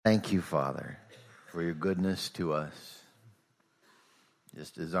Thank you, Father, for your goodness to us.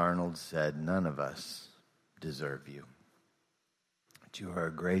 Just as Arnold said, none of us deserve you. But you are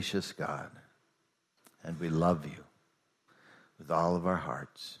a gracious God, and we love you with all of our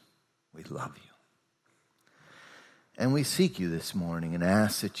hearts. We love you. And we seek you this morning and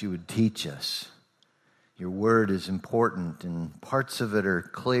ask that you would teach us. Your word is important, and parts of it are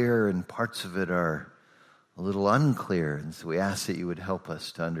clear, and parts of it are a little unclear, and so we ask that you would help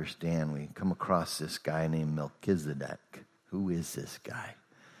us to understand. We come across this guy named Melchizedek. Who is this guy?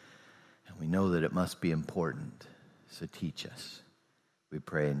 And we know that it must be important, so teach us. We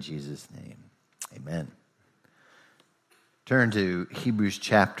pray in Jesus' name. Amen. Turn to Hebrews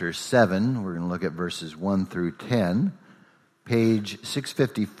chapter 7. We're going to look at verses 1 through 10. Page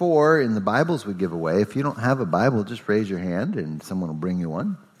 654 in the Bibles we give away. If you don't have a Bible, just raise your hand and someone will bring you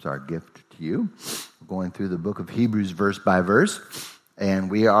one. It's our gift to you. We're going through the book of Hebrews verse by verse,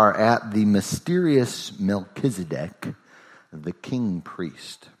 and we are at the mysterious Melchizedek, the king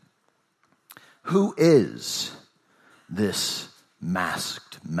priest. Who is this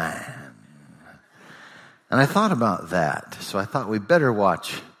masked man? And I thought about that, so I thought we better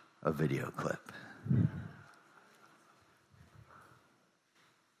watch a video clip.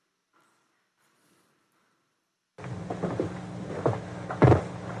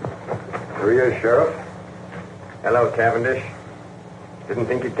 Here he is, Sheriff. Hello, Cavendish. Didn't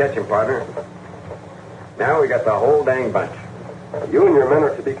think you'd catch him, partner. Now we got the whole dang bunch. You and your men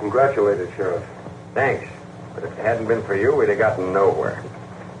are to be congratulated, Sheriff. Thanks. But if it hadn't been for you, we'd have gotten nowhere.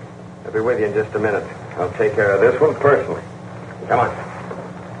 I'll be with you in just a minute. I'll take care of this one personally. Come on.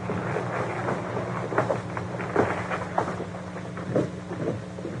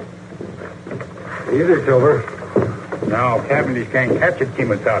 Easy, Silver. Now, Cavendish can't catch it,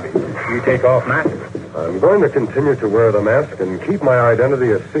 Kemosabe. You take off mask. I'm going to continue to wear the mask and keep my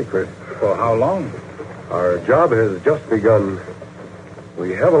identity a secret. For how long? Our job has just begun.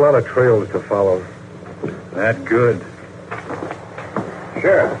 We have a lot of trails to follow. That good.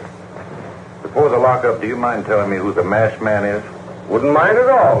 Sheriff, before the lockup, do you mind telling me who the masked man is? Wouldn't mind at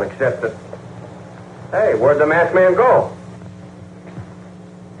all, except that... Hey, where'd the masked man go?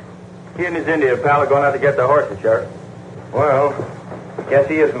 He and his Indian pal are going out to get the horses, Sheriff. Well, guess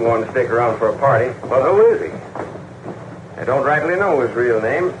he isn't one to stick around for a party. Well, who is he? I don't rightly know his real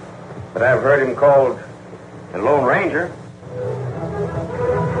name, but I've heard him called the Lone Ranger.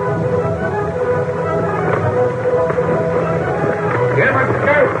 Get him,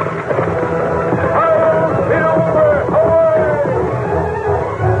 Sheriff!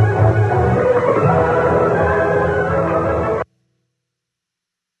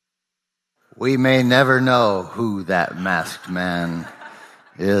 We may never know who that masked man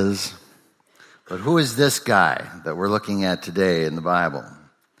is, but who is this guy that we're looking at today in the Bible?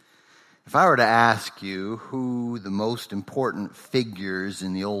 If I were to ask you who the most important figures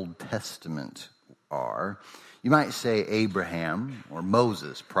in the Old Testament are, you might say Abraham or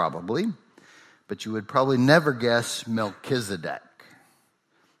Moses probably, but you would probably never guess Melchizedek.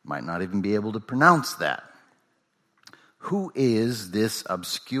 Might not even be able to pronounce that. Who is this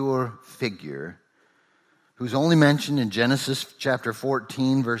obscure figure who's only mentioned in Genesis chapter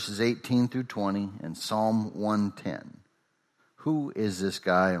 14, verses 18 through 20, and Psalm 110? Who is this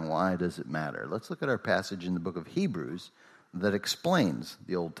guy and why does it matter? Let's look at our passage in the book of Hebrews that explains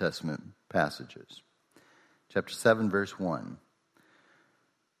the Old Testament passages. Chapter 7, verse 1.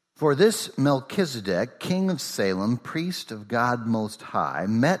 For this Melchizedek, king of Salem, priest of God Most High,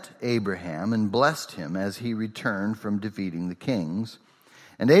 met Abraham and blessed him as he returned from defeating the kings.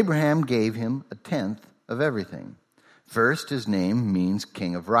 And Abraham gave him a tenth of everything. First, his name means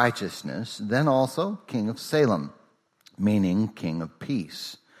king of righteousness, then also king of Salem, meaning king of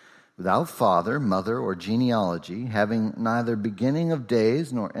peace. Without father, mother, or genealogy, having neither beginning of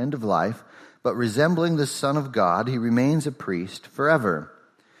days nor end of life, but resembling the Son of God, he remains a priest forever.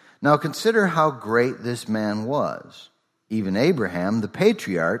 Now consider how great this man was. Even Abraham, the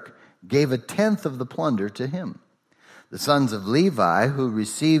patriarch, gave a tenth of the plunder to him. The sons of Levi, who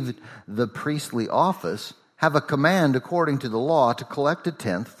received the priestly office, have a command according to the law to collect a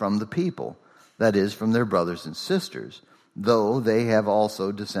tenth from the people, that is, from their brothers and sisters, though they have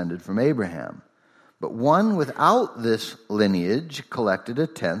also descended from Abraham. But one without this lineage collected a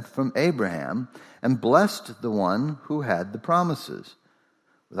tenth from Abraham and blessed the one who had the promises.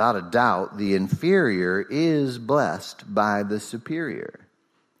 Without a doubt, the inferior is blessed by the superior.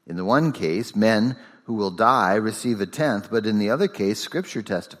 In the one case, men who will die receive a tenth, but in the other case, Scripture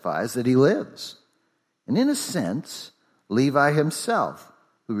testifies that he lives. And in a sense, Levi himself,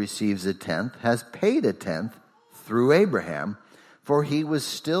 who receives a tenth, has paid a tenth through Abraham, for he was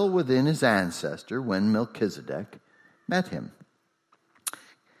still within his ancestor when Melchizedek met him.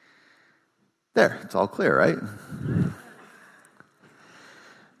 There, it's all clear, right?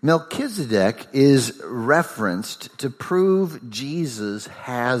 Melchizedek is referenced to prove Jesus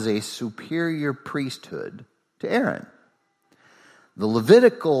has a superior priesthood to Aaron. The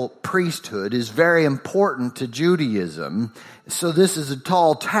Levitical priesthood is very important to Judaism, so this is a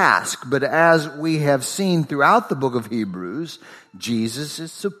tall task. But as we have seen throughout the book of Hebrews, Jesus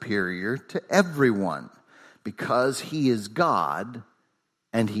is superior to everyone because he is God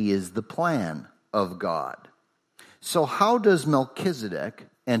and he is the plan of God. So how does Melchizedek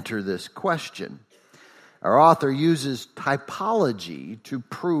enter this question? Our author uses typology to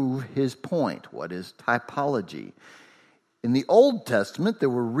prove his point. What is typology? In the Old Testament, there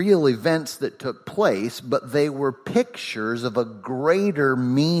were real events that took place, but they were pictures of a greater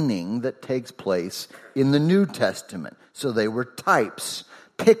meaning that takes place in the New Testament. So they were types,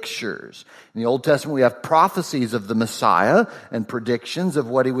 pictures. In the Old Testament, we have prophecies of the Messiah and predictions of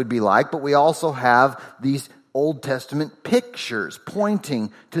what he would be like, but we also have these Old Testament pictures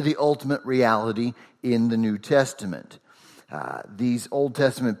pointing to the ultimate reality in the New Testament. These Old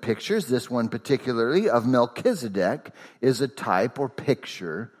Testament pictures, this one particularly of Melchizedek, is a type or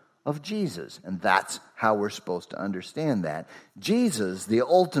picture of Jesus. And that's how we're supposed to understand that. Jesus, the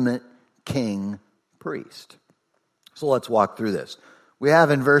ultimate king priest. So let's walk through this. We have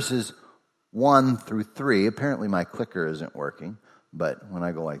in verses 1 through 3, apparently my clicker isn't working, but when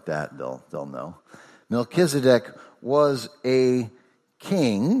I go like that, they'll know. Melchizedek was a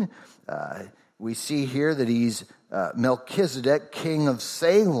king. We see here that he's Melchizedek, king of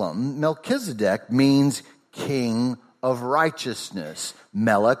Salem. Melchizedek means king of righteousness.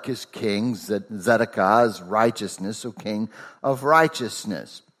 Melech is king, Zedekiah is righteousness, so king of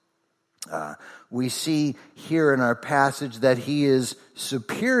righteousness. We see here in our passage that he is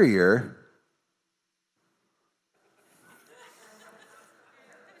superior.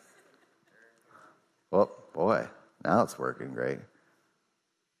 Oh, boy, now it's working great.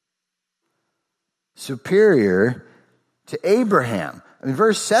 Superior to Abraham. In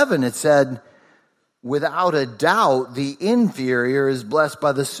verse 7 it said, without a doubt, the inferior is blessed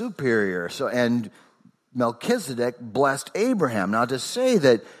by the superior. And Melchizedek blessed Abraham. Now to say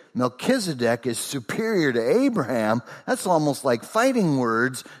that Melchizedek is superior to Abraham, that's almost like fighting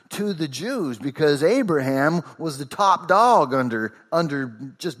words to the Jews, because Abraham was the top dog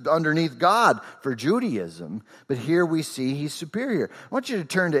just underneath God for Judaism. But here we see he's superior. I want you to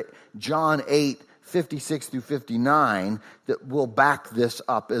turn to John 8:56 through 59, that will back this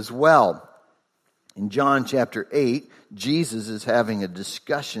up as well. In John chapter 8, Jesus is having a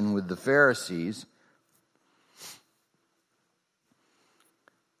discussion with the Pharisees.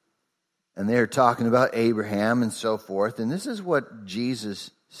 And they're talking about Abraham and so forth. And this is what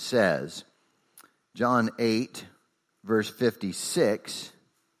Jesus says. John 8, verse 56.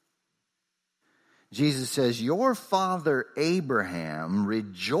 Jesus says, your father Abraham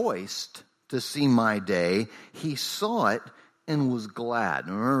rejoiced to see my day. He saw it and was glad.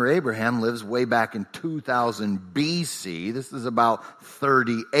 And remember, Abraham lives way back in 2000 BC. This is about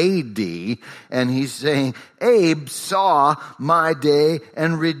 30 AD. And he's saying, Abe saw my day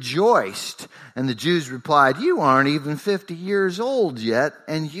and rejoiced. And the Jews replied, you aren't even 50 years old yet,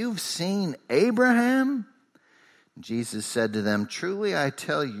 and you've seen Abraham? Jesus said to them, truly I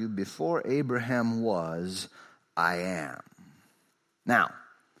tell you, before Abraham was, I am. Now,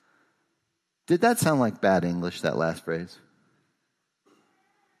 did that sound like bad English, that last phrase?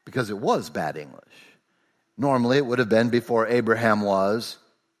 Because it was bad English. Normally it would have been, before Abraham was,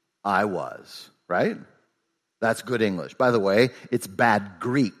 I was, right? That's good English. By the way, it's bad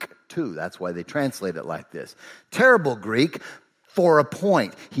Greek too. That's why they translate it like this. Terrible Greek for a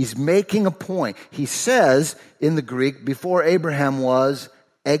point. He's making a point. He says in the Greek, before Abraham was,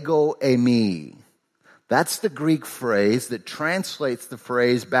 ego eimi. That's the Greek phrase that translates the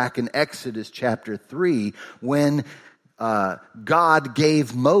phrase back in Exodus chapter 3 when God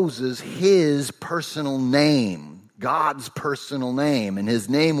gave Moses his personal name, God's personal name, and his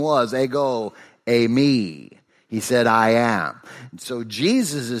name was ego eimi. He said, I am. And so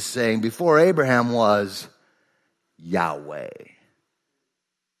Jesus is saying, before Abraham was Yahweh.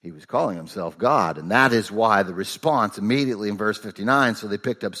 He was calling himself God, and that is why the response immediately in verse 59, so they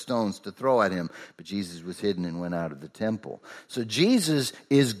picked up stones to throw at him, but Jesus was hidden and went out of the temple. So Jesus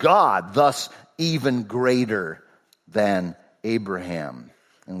is God, thus even greater than Abraham.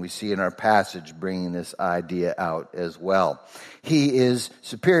 And we see in our passage bringing this idea out as well. He is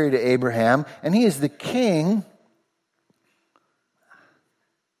superior to Abraham, and he is the king.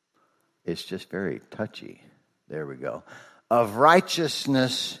 It's just very touchy. There we go. of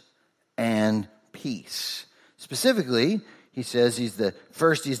righteousness and peace. Specifically, he says he's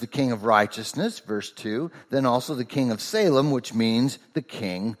the king of righteousness, verse 2, then also the king of Salem, which means the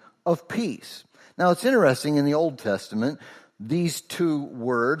king of peace. Now, it's interesting, in the Old Testament, these two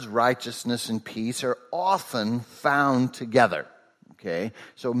words, righteousness and peace, are often found together. Okay?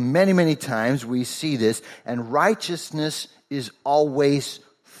 So many times we see this, and righteousness is always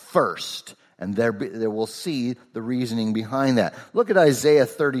first. And there we'll see the reasoning behind that. Look at Isaiah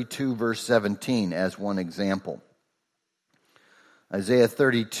 32, verse 17 as one example. Isaiah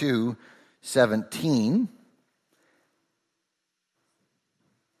 32, 17.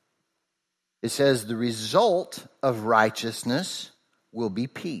 It says, the result of righteousness will be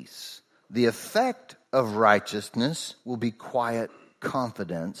peace. The effect of righteousness will be quiet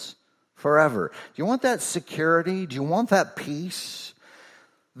confidence forever. Do you want that security? Do you want that peace?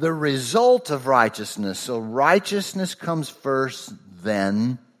 The result of righteousness. So righteousness comes first,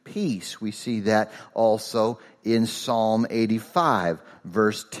 then peace. We see that also in Psalm 85,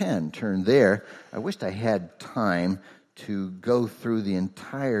 verse 10. Turn there. I wished I had time to go through the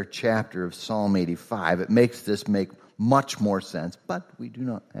entire chapter of Psalm 85. It makes this make much more sense, but we do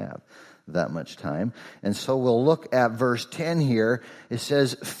not have that much time. And so we'll look at verse 10 here. It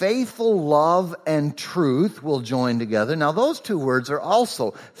says, faithful love and truth will join together. Now, those two words are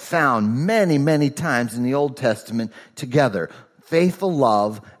also found many times in the Old Testament together. Faithful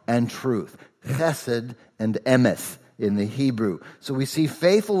love and truth. Chesed and emeth in the Hebrew. So we see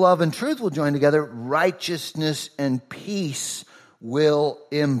faithful love and truth will join together. Righteousness and peace will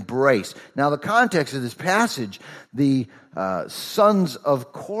embrace. Now, the context of this passage, the sons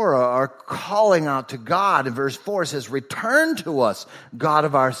of Korah are calling out to God. In verse 4 it says, return to us, God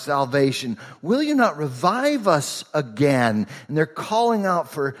of our salvation. Will you not revive us again? And they're calling out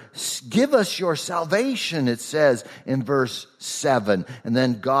for, give us your salvation, it says in verse 7. And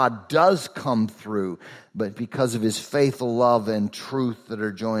then God does come through, but because of his faithful love and truth that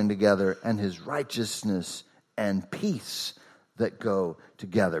are joined together, and his righteousness and peace that go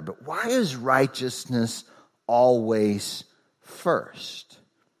together. But why is righteousness always first?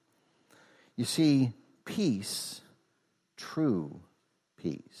 You see, peace, true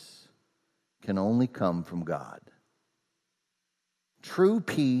peace, can only come from God. True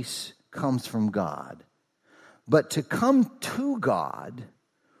peace comes from God. But to come to God,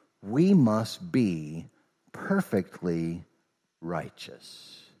 we must be perfectly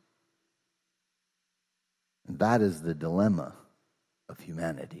righteous. And that is the dilemma of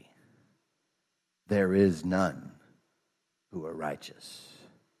humanity. There is none who are righteous.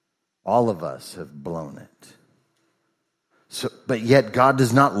 All of us have blown it. But yet God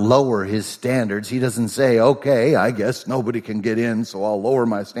does not lower his standards. He doesn't say, okay, I guess nobody can get in, so I'll lower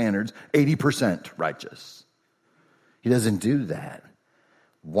my standards, 80% righteous. He doesn't do that.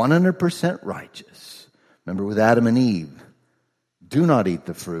 100% righteous. Remember with Adam and Eve, do not eat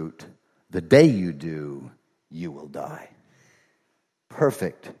the fruit. The day you do, you will die.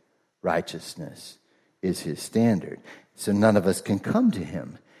 Perfect righteousness is his standard. So none of us can come to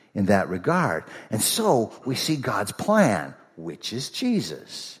him in that regard. And so we see God's plan, which is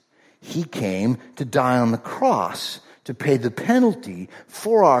Jesus. He came to die on the cross to pay the penalty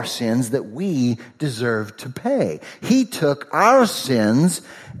for our sins that we deserve to pay. He took our sins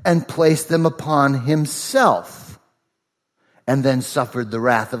and placed them upon himself and then suffered the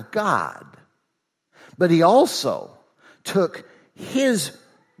wrath of God. But he also took his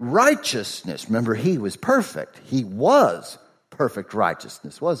righteousness. Remember, he was perfect. He was perfect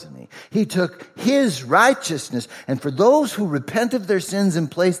righteousness, wasn't he? He took his righteousness, and for those who repent of their sins and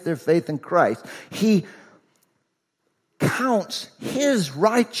place their faith in Christ, he counts his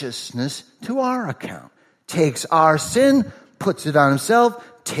righteousness to our account. Takes our sin, puts it on himself,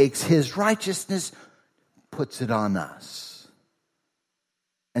 takes his righteousness, puts it on us.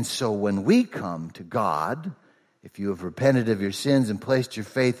 And so when we come to God, if you have repented of your sins and placed your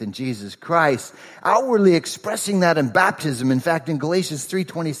faith in Jesus Christ, outwardly expressing that in baptism. In fact, in Galatians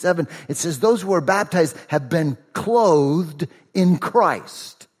 3:27, it says those who are baptized have been clothed in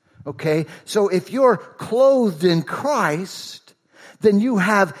Christ. Okay? So if you're clothed in Christ, then you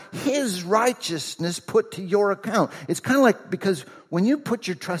have his righteousness put to your account. It's kind of like, because when you put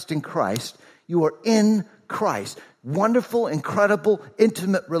your trust in Christ, you are in Christ. Wonderful, incredible,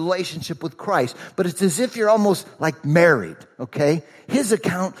 intimate relationship with Christ. But it's as if you're almost like married, okay? His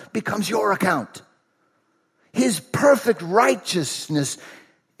account becomes your account. His perfect righteousness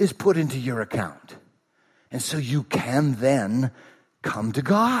is put into your account. And so you can then come to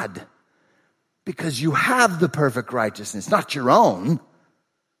God because you have the perfect righteousness, not your own,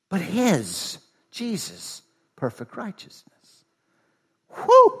 but his, Jesus' perfect righteousness.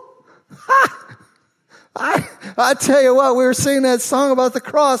 Whew! I tell you what, we were singing that song about the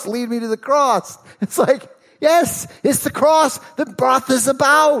cross, lead me to the cross. It's like, yes, it's the cross that brought this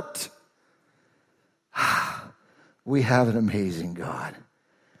about. We have an amazing God.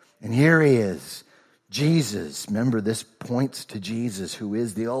 And here he is, Jesus. Remember, this points to Jesus, who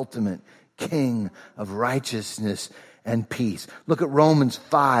is the ultimate King of righteousness and peace. Look at Romans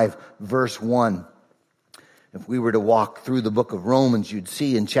 5, verse 1. If we were to walk through the book of Romans, you'd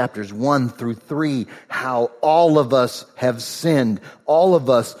see in chapters 1 through 3 how all of us have sinned. All of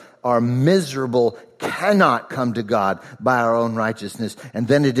us are miserable, cannot come to God by our own righteousness. And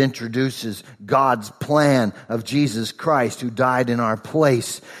then it introduces God's plan of Jesus Christ, who died in our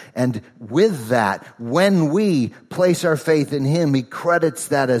place. And with that, when we place our faith in him, he credits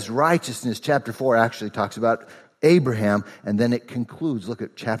that as righteousness. Chapter 4 actually talks about Abraham, and then it concludes. Look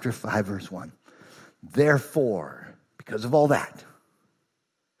at chapter 5, verse 1. Therefore, because of all that,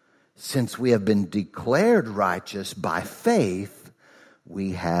 since we have been declared righteous by faith,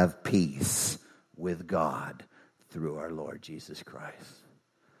 we have peace with God through our Lord Jesus Christ.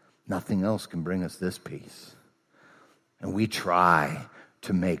 Nothing else can bring us this peace. And we try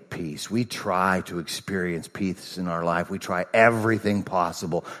to make peace. We try to experience peace in our life. We try everything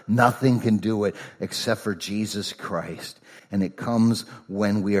possible. Nothing can do it except for Jesus Christ. And it comes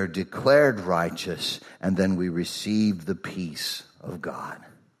when we are declared righteous and then we receive the peace of God.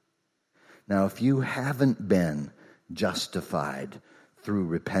 Now, if you haven't been justified through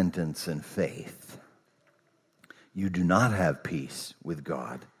repentance and faith, you do not have peace with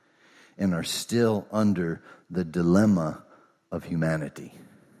God and are still under the dilemma of humanity.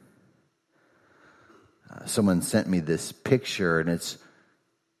 Someone sent me this picture, and it's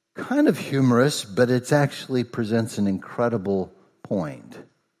kind of humorous, but it actually presents an incredible point.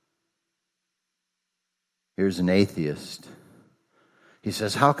 Here's an atheist. He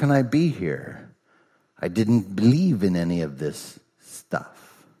says, how can I be here? I didn't believe in any of this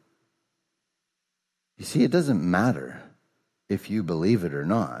stuff. You see, it doesn't matter if you believe it or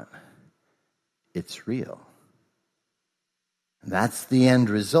not. It's real. And that's the end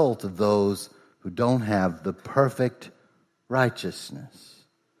result of those who don't have the perfect righteousness.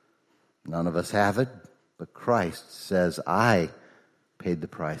 None of us have it, but Christ says, I paid the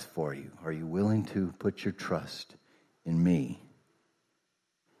price for you. Are you willing to put your trust in me?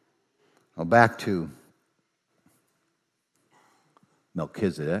 Now back to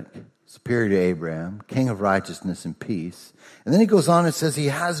Melchizedek, superior to Abraham, king of righteousness and peace. And then he goes on and says he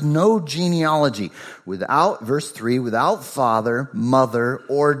has no genealogy without, verse 3, without father, mother,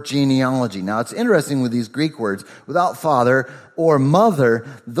 or genealogy. Now it's interesting with these Greek words, without father or mother,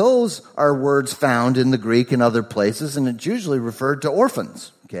 those are words found in the Greek in other places, and it's usually referred to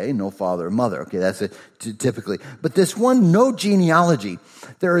orphans. Okay, no father or mother. Okay, that's it typically. But this one, no genealogy,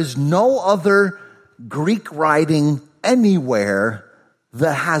 there is no other Greek writing anywhere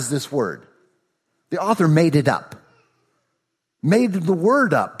that has this word. The author made it up. Made the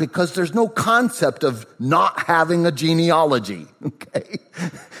word up because there's no concept of not having a genealogy. Okay?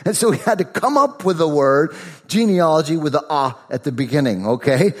 And so he had to come up with the word genealogy with a ah at the beginning.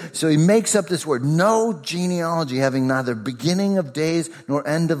 Okay? So he makes up this word. No genealogy, having neither beginning of days nor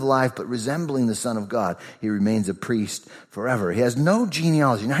end of life, but resembling the Son of God. He remains a priest forever. He has no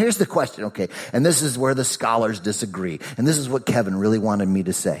genealogy. Now here's the question. Okay? And this is where the scholars disagree. And this is what Kevin really wanted me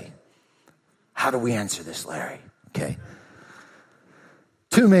to say. How do we answer this, Larry? Okay?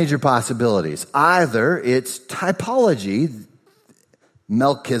 Two major possibilities. Either it's typology.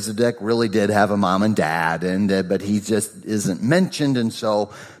 Melchizedek really did have a mom and dad, but he just isn't mentioned. And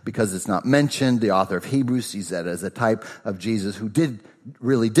so because it's not mentioned, the author of Hebrews sees that as a type of Jesus who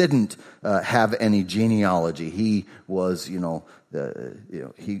really didn't have any genealogy. He was,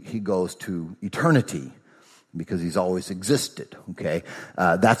 he goes to eternity because he's always existed, okay?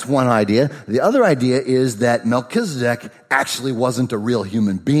 That's one idea. The other idea is that Melchizedek actually wasn't a real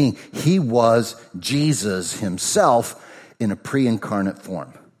human being. He was Jesus himself in a pre-incarnate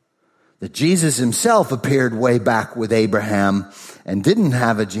form. That Jesus himself appeared way back with Abraham and didn't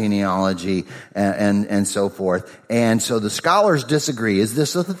have a genealogy and so forth. And so the scholars disagree. Is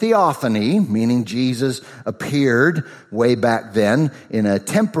this a theophany, meaning Jesus appeared way back then in a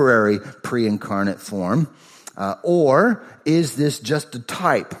temporary pre-incarnate form? Or is this just a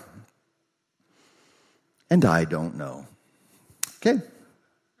type? And I don't know. Okay.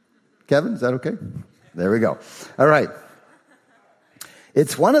 Kevin, is that okay? There we go. All right.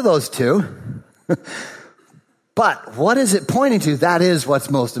 It's one of those two. But what is it pointing to? That is what's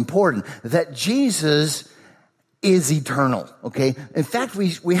most important. That Jesus is eternal, okay? In fact,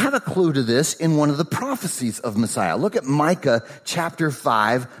 we have a clue to this in one of the prophecies of Messiah. Look at Micah chapter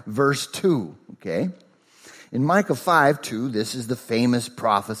 5, verse 2, okay? In Micah 5:2, this is the famous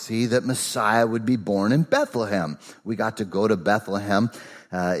prophecy that Messiah would be born in Bethlehem. We got to go to Bethlehem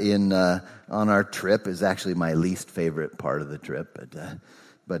on our trip. It's actually my least favorite part of the trip,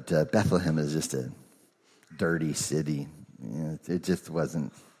 but Bethlehem is just a dirty city. It just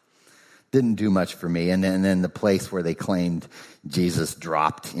didn't do much for me. And then the place where they claimed Jesus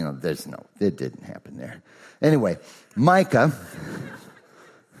dropped, it didn't happen there. Anyway, Micah.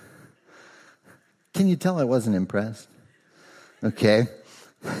 Can you tell I wasn't impressed? Okay.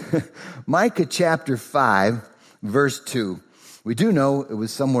 Micah chapter 5, verse 2. We do know it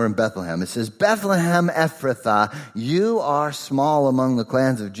was somewhere in Bethlehem. It says, Bethlehem Ephrathah, you are small among the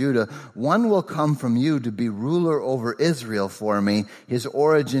clans of Judah. One will come from you to be ruler over Israel for me. His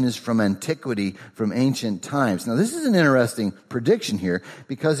origin is from antiquity, from ancient times. Now, this is an interesting prediction here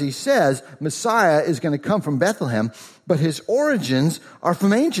because he says Messiah is going to come from Bethlehem, but his origins are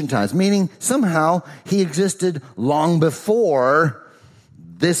from ancient times, meaning somehow he existed long before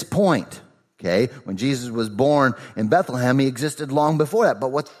this point. Okay, when Jesus was born in Bethlehem, he existed long before that.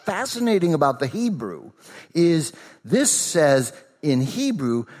 But what's fascinating about the Hebrew is this says in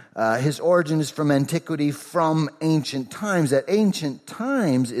Hebrew, his origin is from antiquity, from ancient times. That ancient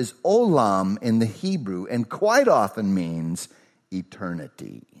times is olam in the Hebrew and quite often means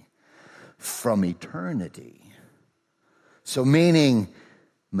eternity. From eternity. So meaning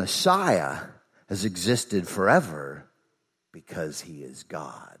Messiah has existed forever because he is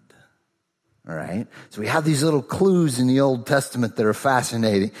God. All right. So we have these little clues in the Old Testament that are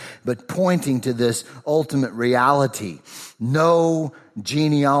fascinating, but pointing to this ultimate reality. No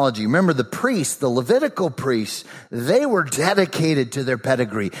genealogy. Remember the priests, the Levitical priests, they were dedicated to their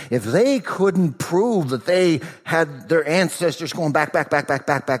pedigree. If they couldn't prove that they had their ancestors going back,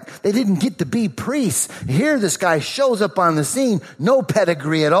 they didn't get to be priests. Here this guy shows up on the scene, no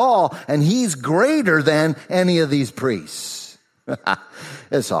pedigree at all, and he's greater than any of these priests.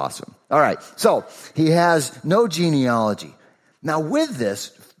 It's awesome. All right, so he has no genealogy. Now with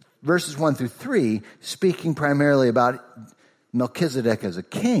this, verses 1 through 3, speaking primarily about Melchizedek as a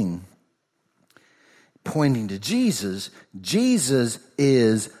king, pointing to Jesus, Jesus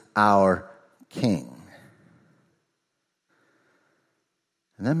is our king.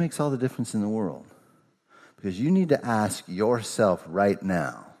 And that makes all the difference in the world. Because you need to ask yourself right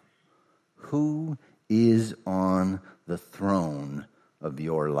now, who is on the throne of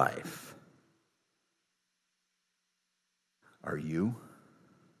your life? Are you?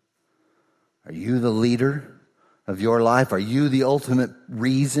 Are you the leader of your life? Are you the ultimate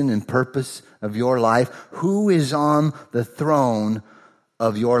reason and purpose of your life? Who is on the throne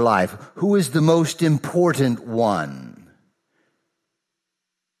of your life? Who is the most important one?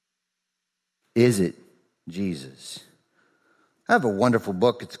 Is it Jesus? I have a wonderful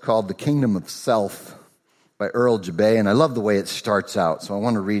book. It's called The Kingdom of Self by Earl Jabay, and I love the way it starts out. So I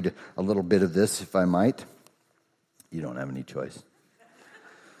want to read a little bit of this, if I might. You don't have any choice.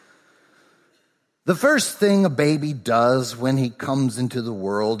 The first thing a baby does when he comes into the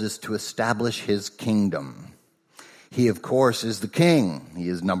world is to establish his kingdom. He, of course, is the king. He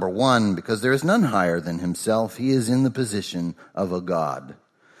is number one because there is none higher than himself. He is in the position of a god.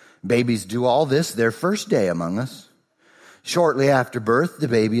 Babies do all this their first day among us. Shortly after birth, the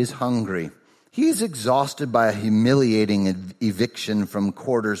baby is hungry. He is exhausted by a humiliating eviction from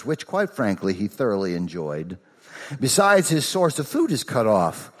quarters, which, quite frankly, he thoroughly enjoyed. Besides, his source of food is cut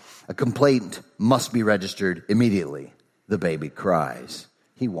off. A complaint must be registered immediately. The baby cries.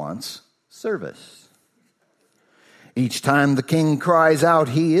 He wants service. Each time the king cries out,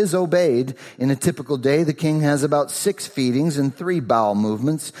 he is obeyed. In a typical day, the king has about 6 feedings and 3 bowel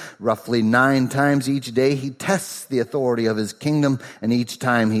movements. Roughly 9 times each day, he tests the authority of his kingdom, and each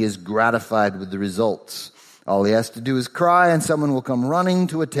time he is gratified with the results. All he has to do is cry, and someone will come running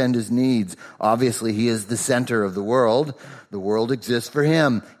to attend his needs. Obviously, he is the center of the world. The world exists for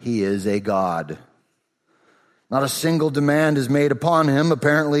him. He is a god. Not a single demand is made upon him.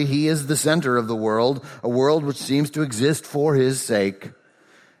 Apparently, he is the center of the world, a world which seems to exist for his sake.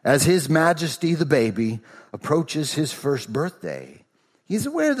 As His Majesty, the baby, approaches his first birthday, he's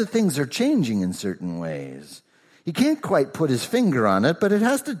aware that things are changing in certain ways. He can't quite put his finger on it, but it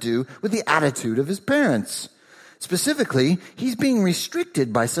has to do with the attitude of his parents. Specifically, he's being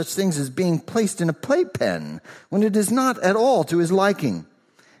restricted by such things as being placed in a playpen when it is not at all to his liking.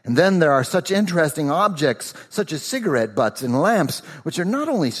 And then there are such interesting objects, such as cigarette butts and lamps, which are not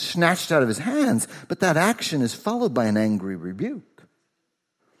only snatched out of his hands, but that action is followed by an angry rebuke.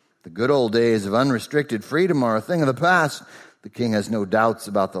 The good old days of unrestricted freedom are a thing of the past. The king has no doubts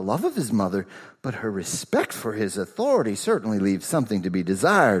about the love of his mother, but her respect for his authority certainly leaves something to be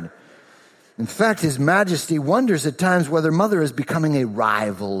desired. In fact, His Majesty wonders at times whether Mother is becoming a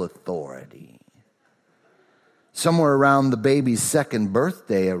rival authority. Somewhere around the baby's second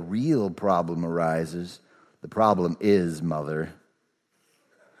birthday, a real problem arises. The problem is Mother.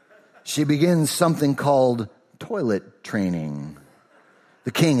 She begins something called toilet training.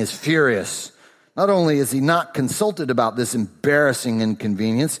 The king is furious. Not only is he not consulted about this embarrassing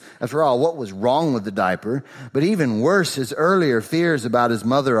inconvenience, after all, what was wrong with the diaper? But even worse, his earlier fears about his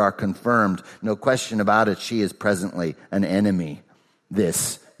mother are confirmed. No question about it, she is presently an enemy.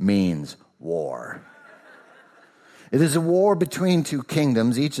 This means war. It is a war between two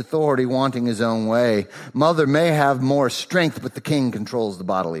kingdoms, each authority wanting his own way. Mother may have more strength, but the king controls the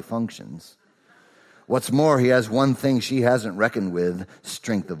bodily functions. What's more, he has one thing she hasn't reckoned with,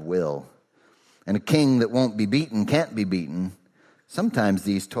 strength of will. And a king that won't be beaten can't be beaten. Sometimes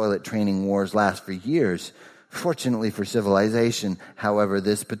these toilet training wars last for years. Fortunately for civilization, however,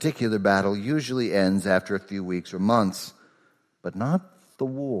 this particular battle usually ends after a few weeks or months. But not the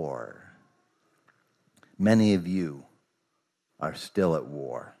war. Many of you are still at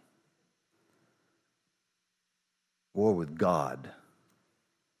war. War with God.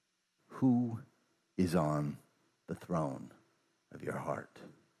 Who is on the throne of your heart?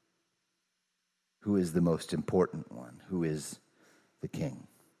 Who is the most important one? Who is the king?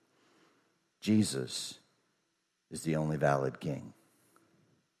 Jesus is the only valid king.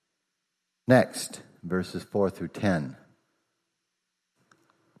 Next, verses 4 through 10.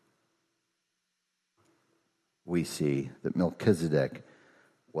 We see that Melchizedek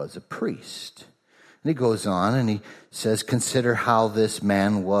was a priest. And he goes on and he says, consider how this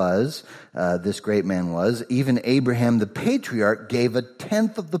man was, this great man was. Even Abraham the patriarch gave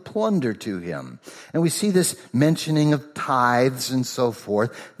 1/10 of the plunder to him. And we see this mentioning of tithes and so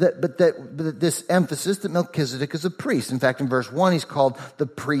forth, but this emphasis that Melchizedek is a priest. In fact, in verse 1, he's called the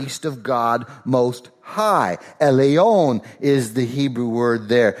priest of God Most High. Eleon is the Hebrew word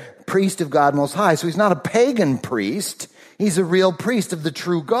there. Priest of God Most High. So he's not a pagan priest. He's a real priest of the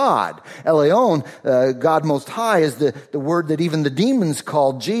true God. Eleon, God Most High, is the word that even the demons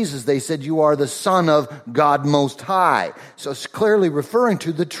called Jesus. They said, you are the Son of God Most High. So it's clearly referring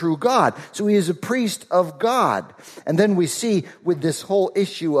to the true God. So he is a priest of God. And then we see with this whole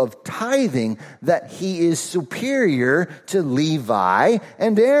issue of tithing that he is superior to Levi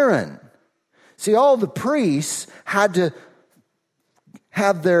and Aaron. See, all the priests had to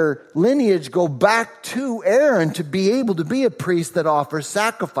have their lineage go back to Aaron to be able to be a priest that offers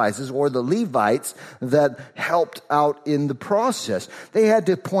sacrifices, or the Levites that helped out in the process. They had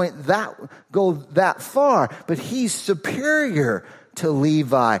to go that far, but he's superior to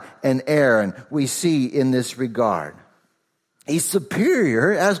Levi and Aaron, we see in this regard. He's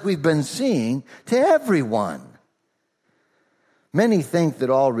superior, as we've been seeing, to everyone. Many think that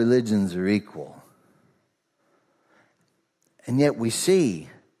all religions are equal. And yet we see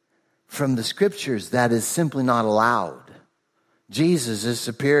from the scriptures that is simply not allowed. Jesus is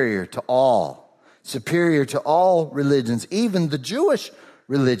superior to all religions, even the Jewish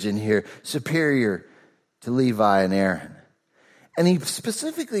religion here, superior to Levi and Aaron. And he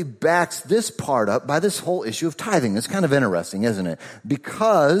specifically backs this part up by this whole issue of tithing. It's kind of interesting, isn't it?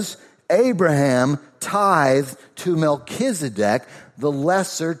 Because Abraham tithed to Melchizedek, the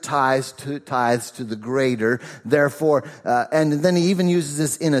lesser tithes to the greater. Therefore, and then he even uses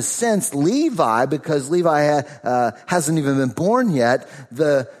this in a sense, Levi, because Levi hasn't even been born yet.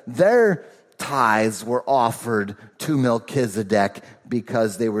 Their tithes were offered to Melchizedek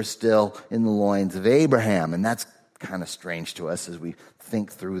because they were still in the loins of Abraham. And that's kind of strange to us as we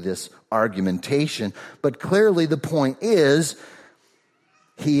think through this argumentation. But clearly the point is,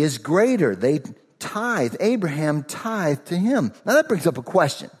 he is greater. They tithe. Abraham tithed to him. Now that brings up a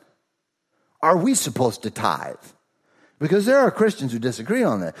question. Are we supposed to tithe? Because there are Christians who disagree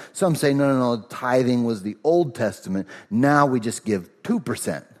on that. Some say, no, tithing was the Old Testament. Now we just give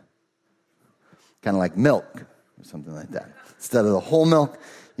 2%. Kind of like milk or something like that. Instead of the whole milk,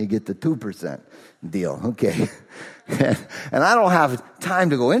 you get the 2% deal. Okay. And I don't have time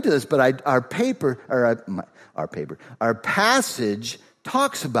to go into this, but our passage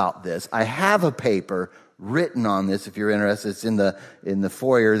talks about this. I have a paper written on this. If you're interested, it's in the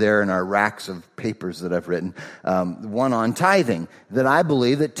foyer there in our racks of papers that I've written. One on tithing, that I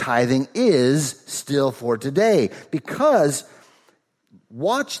believe that tithing is still for today. Because,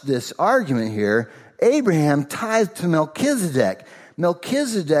 watch this argument here, Abraham tithed to Melchizedek.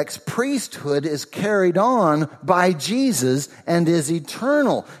 Melchizedek's priesthood is carried on by Jesus and is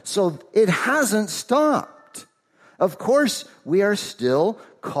eternal. So it hasn't stopped. Of course, we are still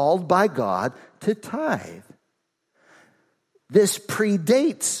called by God to tithe. This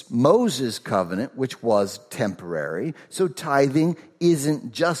predates Moses' covenant, which was temporary. So tithing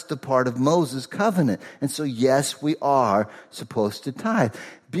isn't just a part of Moses' covenant. And so, yes, we are supposed to tithe.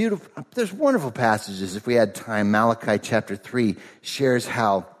 Beautiful. There's wonderful passages. If we had time, Malachi chapter 3 shares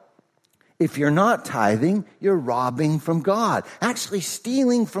how if you're not tithing, you're robbing from God. Actually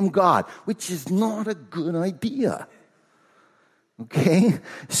stealing from God, which is not a good idea. Okay,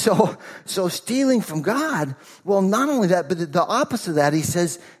 so stealing from God, well, not only that, but the opposite of that, he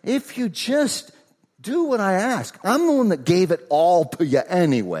says, if you just do what I ask, I'm the one that gave it all to you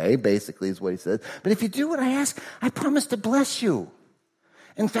anyway, basically is what he says. But if you do what I ask, I promise to bless you.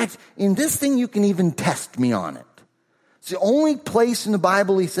 In fact, in this thing, you can even test me on it. It's the only place in the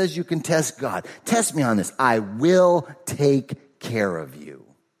Bible he says you can test God. Test me on this. I will take care of you.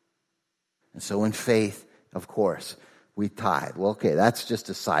 And so in faith, of course, we tithe. Well, okay, that's just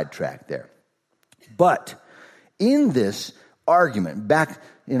a sidetrack there. But in this argument, back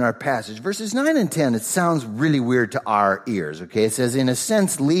in our passage, verses 9 and 10, it sounds really weird to our ears, okay? It says, in a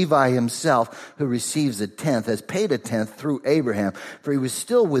sense, Levi himself, who receives a tenth, has paid a tenth through Abraham, for he was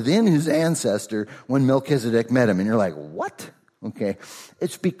still within his ancestor when Melchizedek met him. And you're like, what? Okay.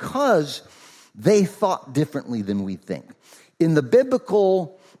 It's because they thought differently than we think. In the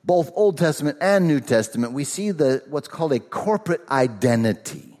biblical, both Old Testament and New Testament, we see what's called a corporate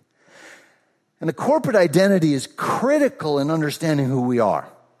identity. And the corporate identity is critical in understanding who we are.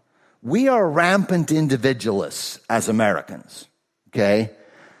 We are rampant individualists as Americans, okay?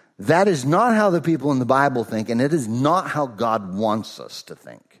 That is not how the people in the Bible think, and it is not how God wants us to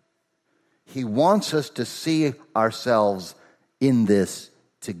think. He wants us to see ourselves in this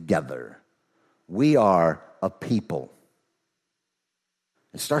together. We are a people.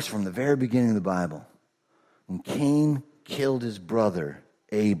 It starts from the very beginning of the Bible. When Cain killed his brother,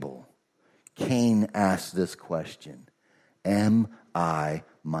 Abel, Cain asked this question, am I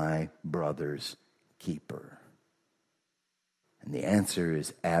my brother's keeper? And the answer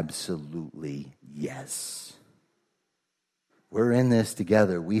is absolutely yes. We're in this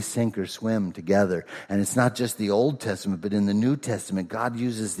together. We sink or swim together. And it's not just the Old Testament, but in the New Testament, God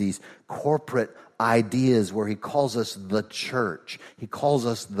uses these corporate ideas where he calls us the church. He calls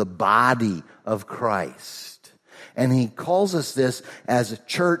us the body of Christ. And he calls us this as a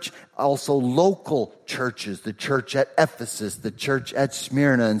church, also local churches, the church at Ephesus, the church at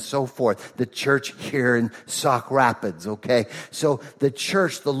Smyrna, and so forth, the church here in Sauk Rapids, okay? So the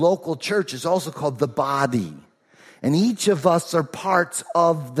church, the local church, is also called the body. And each of us are parts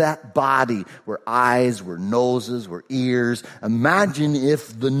of that body. We're eyes, we're noses, we're ears. Imagine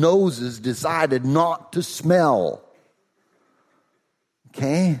if the noses decided not to smell.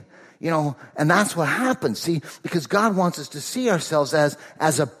 Okay? You know, and that's what happens. See, because God wants us to see ourselves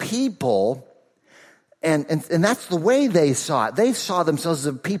as a people, and that's the way they saw it. They saw themselves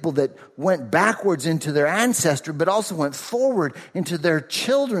as a people that went backwards into their ancestry, but also went forward into their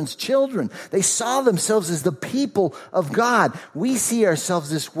children's children. They saw themselves as the people of God. We see ourselves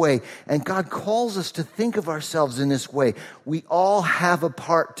this way, and God calls us to think of ourselves in this way. We all have a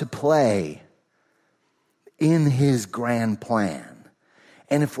part to play in his grand plan.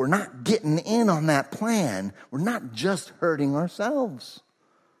 And if we're not getting in on that plan, we're not just hurting ourselves.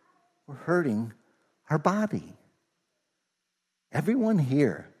 We're hurting our body. Everyone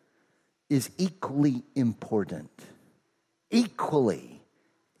here is equally important. Equally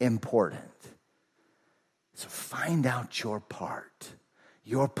important. So find out your part,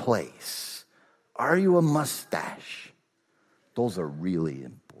 your place. Are you a mustache? Those are really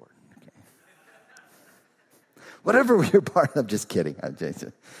important. Whatever your part, I'm just kidding. I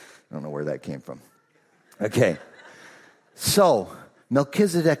don't know where that came from. Okay. So,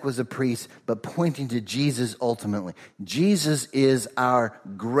 Melchizedek was a priest, but pointing to Jesus ultimately. Jesus is our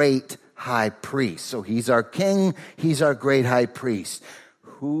great high priest. So he's our king, he's our great high priest.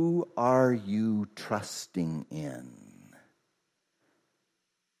 Who are you trusting in?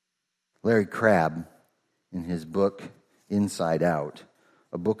 Larry Crabb, in his book, Inside Out,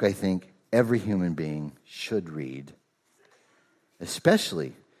 a book I think every human being should read,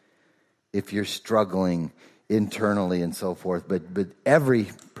 especially if you're struggling internally and so forth, but every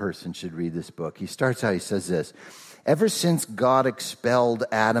person should read this book. He starts out, he says this, ever since God expelled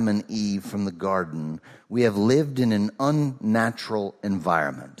Adam and Eve from the garden, we have lived in an unnatural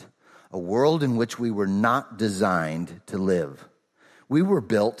environment, a world in which we were not designed to live. We were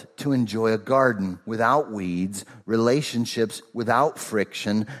built to enjoy a garden without weeds, relationships without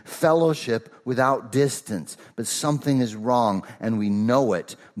friction, fellowship without distance. But something is wrong, and we know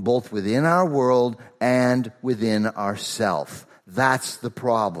it, both within our world and within ourself. That's the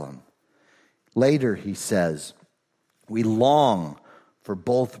problem. Later, he says, we long for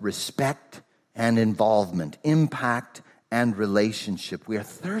both respect and involvement, impact and relationship. We are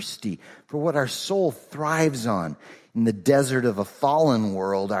thirsty for what our soul thrives on. In the desert of a fallen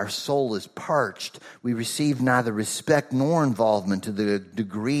world, our soul is parched. We receive neither respect nor involvement to the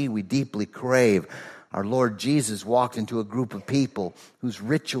degree we deeply crave. Our Lord Jesus walked into a group of people whose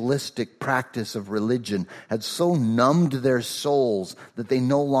ritualistic practice of religion had so numbed their souls that they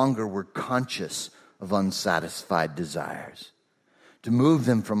no longer were conscious of unsatisfied desires. To move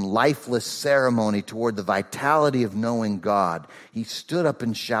them from lifeless ceremony toward the vitality of knowing God, he stood up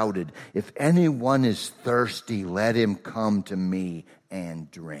and shouted, "If anyone is thirsty, let him come to me and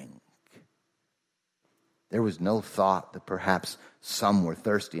drink." There was no thought that perhaps some were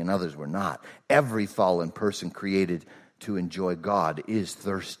thirsty and others were not. Every fallen person created to enjoy God is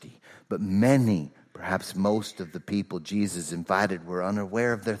thirsty. But many, perhaps most of the people Jesus invited were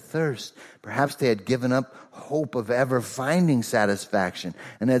unaware of their thirst. Perhaps they had given up hope of ever finding satisfaction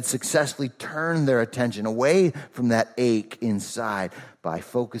and had successfully turned their attention away from that ache inside. By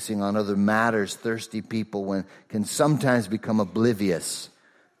focusing on other matters, thirsty people can sometimes become oblivious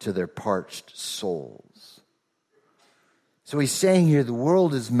to their parched souls. So he's saying here the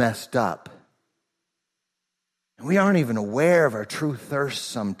world is messed up. And we aren't even aware of our true thirst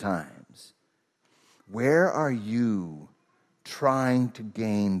sometimes. Where are you trying to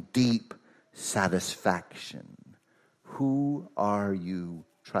gain deep satisfaction? Who are you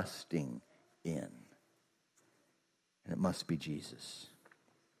trusting in? And it must be Jesus.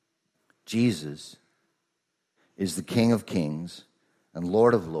 Jesus is the King of Kings and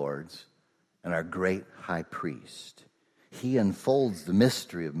Lord of Lords and our great high priest. He unfolds the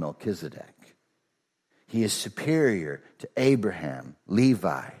mystery of Melchizedek. He is superior to Abraham,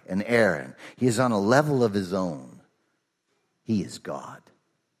 Levi, and Aaron. He is on a level of his own. He is God.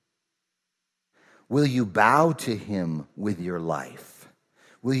 Will you bow to him with your life?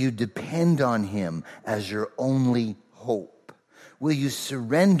 Will you depend on him as your only hope? Will you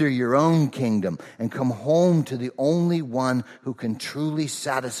surrender your own kingdom and come home to the only one who can truly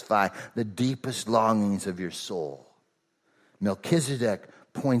satisfy the deepest longings of your soul? Melchizedek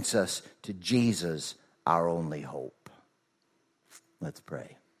points us to Jesus, our only hope. Let's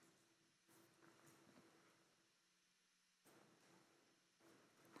pray.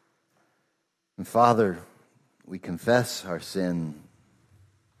 And Father, we confess our sin,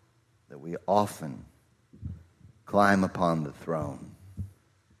 that we often climb upon the throne.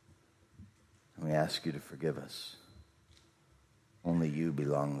 And we ask you to forgive us. Only you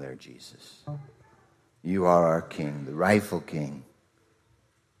belong there, Jesus. You are our King, the rightful King.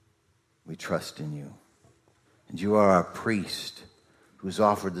 We trust in you. And you are our priest who has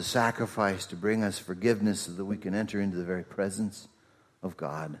offered the sacrifice to bring us forgiveness so that we can enter into the very presence of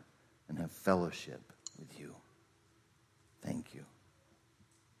God and have fellowship with you. Thank you.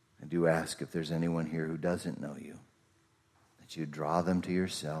 I do ask if there's anyone here who doesn't know you, that you draw them to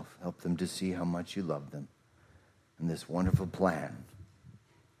yourself, help them to see how much you love them. And this wonderful plan,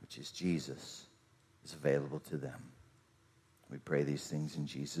 which is Jesus, is available to them. We pray these things in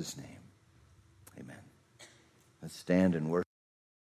Jesus' name. Amen. Let's stand and worship.